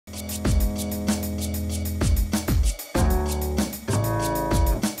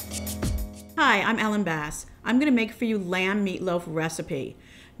Hi, I'm Ellen Bass. I'm going to make for you lamb meatloaf recipe.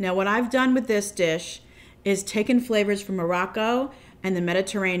 Now what I've done with this dish is taken flavors from Morocco and the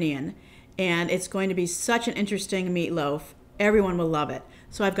Mediterranean, and it's going to be such an interesting meatloaf. Everyone will love it.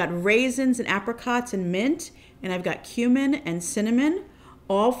 So I've got raisins and apricots and mint, and I've got cumin and cinnamon,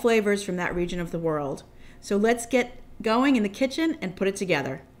 all flavors from that region of the world. So let's get going in the kitchen and put it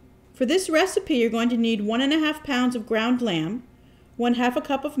together. For this recipe, you're going to need 1.5 pounds of ground lamb, 1/2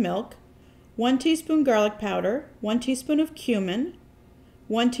 cup of milk, 1 teaspoon garlic powder, 1 teaspoon of cumin,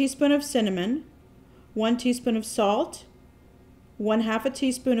 1 teaspoon of cinnamon, 1 teaspoon of salt, 1/2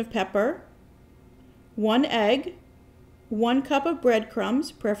 teaspoon of pepper, 1 egg, 1 cup of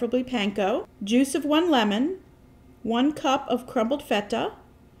breadcrumbs, preferably panko, juice of 1 lemon, 1 cup of crumbled feta,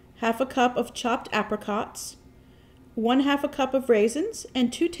 1/2 cup of chopped apricots, 1/2 cup of raisins,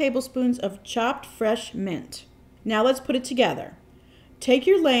 and 2 tablespoons of chopped fresh mint. Now let's put it together. Take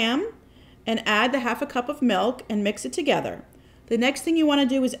your lamb and add the 1/2 cup of milk and mix it together. The next thing you want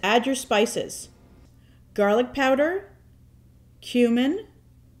to do is add your spices. Garlic powder, cumin,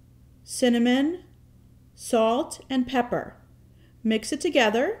 cinnamon, salt, and pepper. Mix it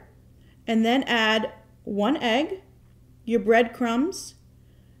together and then add 1 egg, your breadcrumbs,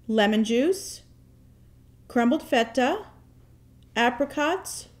 lemon juice, crumbled feta,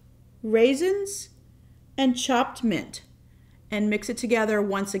 apricots, raisins, and chopped mint. And mix it together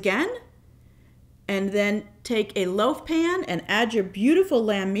once again. And then take a loaf pan and add your beautiful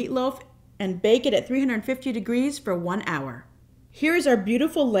lamb meatloaf and bake it at 350 degrees for 1 hour. Here is our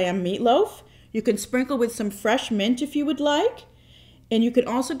beautiful lamb meatloaf. You can sprinkle with some fresh mint if you would like. And you can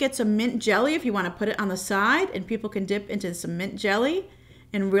also get some mint jelly if you want to put it on the side, and people can dip into some mint jelly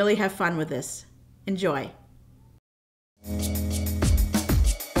and really have fun with this. Enjoy.